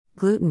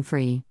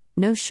Gluten-free,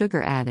 no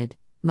sugar added,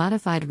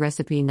 modified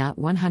recipe not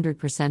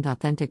 100%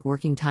 authentic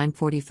working time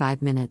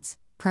 45 minutes,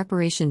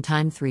 preparation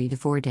time 3 to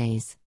 4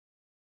 days.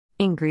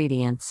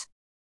 Ingredients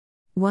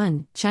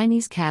 1.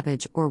 Chinese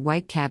cabbage or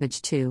white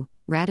cabbage 2,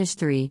 radish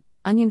 3,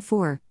 onion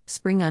 4,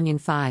 spring onion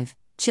 5,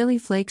 chili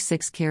flakes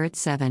 6 carrots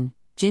 7,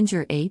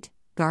 ginger 8,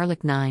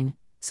 garlic 9,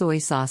 soy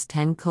sauce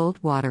 10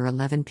 cold water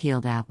 11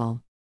 peeled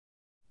apple.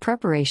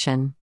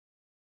 Preparation.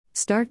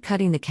 Start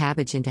cutting the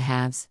cabbage into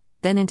halves,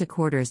 then into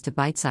quarters to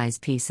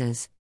bite-sized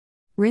pieces.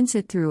 Rinse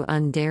it through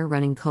under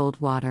running cold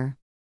water.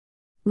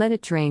 Let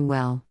it drain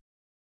well.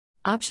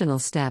 Optional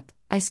step,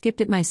 I skipped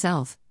it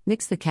myself.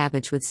 Mix the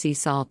cabbage with sea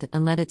salt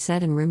and let it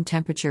set in room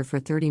temperature for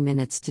 30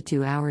 minutes to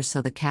 2 hours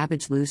so the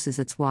cabbage loses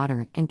its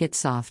water and gets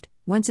soft.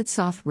 Once it's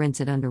soft,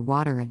 rinse it under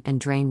water and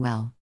drain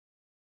well.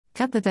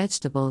 Cut the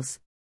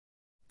vegetables.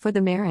 For the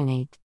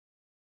marinade,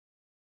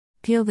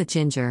 peel the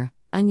ginger,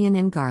 onion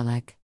and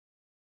garlic.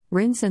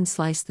 Rinse and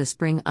slice the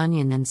spring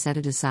onion and set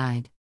it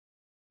aside.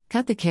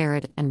 Cut the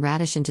carrot and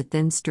radish into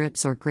thin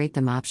strips or grate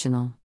them,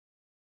 optional.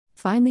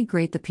 Finally,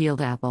 grate the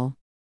peeled apple.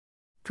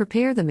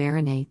 Prepare the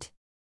marinade.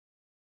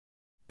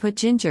 Put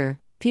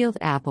ginger, peeled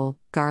apple,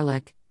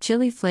 garlic,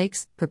 chili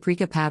flakes,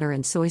 paprika powder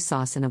and soy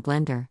sauce in a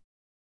blender.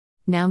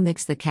 Now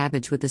mix the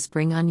cabbage with the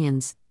spring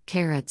onions,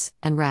 carrots,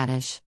 and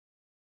radish.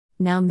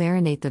 Now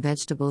marinate the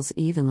vegetables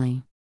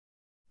evenly.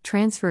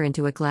 Transfer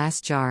into a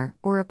glass jar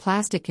or a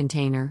plastic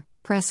container,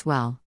 press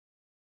well.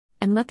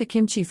 And let the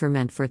kimchi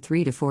ferment for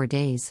 3 to 4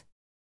 days.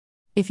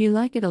 If you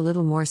like it a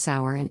little more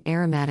sour and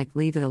aromatic,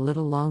 leave it a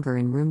little longer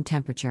in room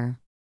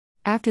temperature.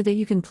 After that,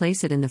 you can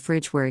place it in the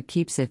fridge where it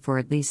keeps it for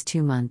at least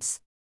 2 months.